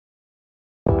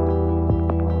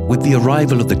With the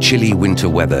arrival of the chilly winter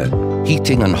weather,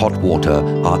 heating and hot water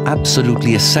are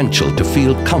absolutely essential to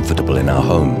feel comfortable in our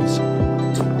homes.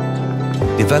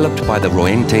 Developed by the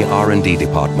Rointe R&D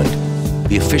department,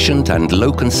 the efficient and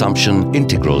low-consumption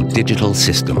integral digital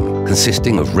system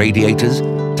consisting of radiators,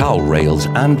 towel rails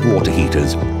and water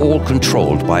heaters, all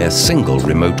controlled by a single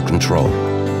remote control.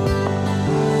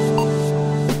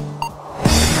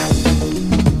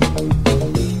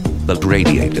 The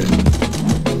radiator,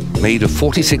 made of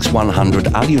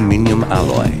 46100 aluminium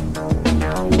alloy,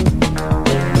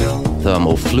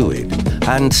 thermal fluid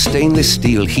and stainless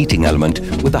steel heating element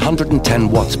with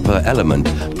 110 watts per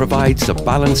element provides a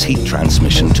balanced heat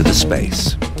transmission to the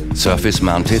space.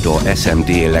 Surface-mounted or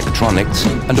SMD electronics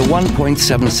and a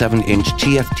 1.77-inch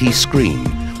TFT screen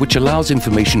which allows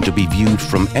information to be viewed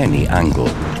from any angle.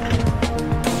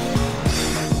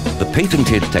 The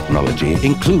patented technology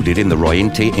included in the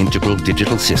Rointe integral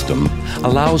digital system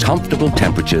allows comfortable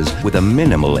temperatures with a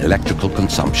minimal electrical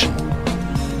consumption.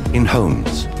 In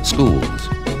homes, schools,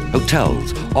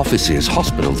 hotels, offices,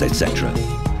 hospitals, etc.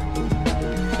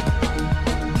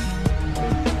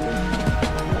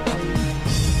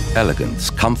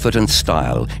 Elegance, comfort and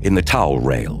style in the towel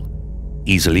rail.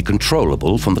 Easily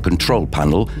controllable from the control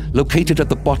panel located at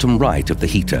the bottom right of the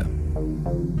heater.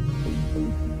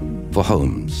 For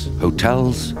homes,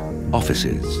 hotels,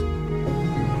 offices.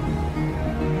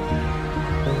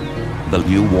 The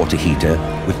new water heater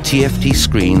with TFT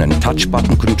screen and touch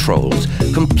button controls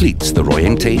completes the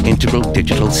Rointe integral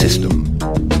digital system.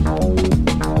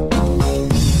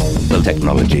 The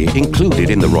technology included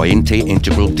in the Rointe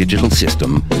integral digital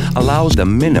system allows the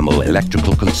minimal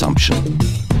electrical consumption.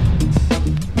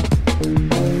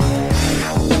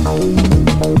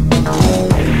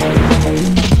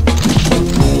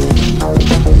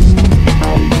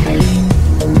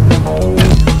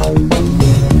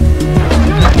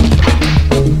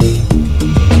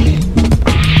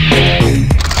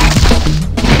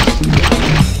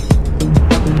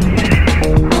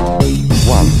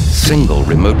 Single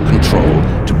remote control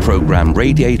to program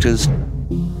radiators,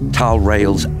 towel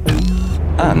rails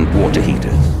and water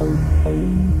heaters.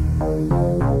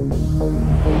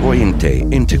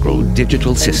 Rointe integral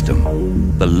digital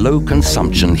system, the low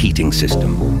consumption heating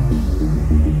system.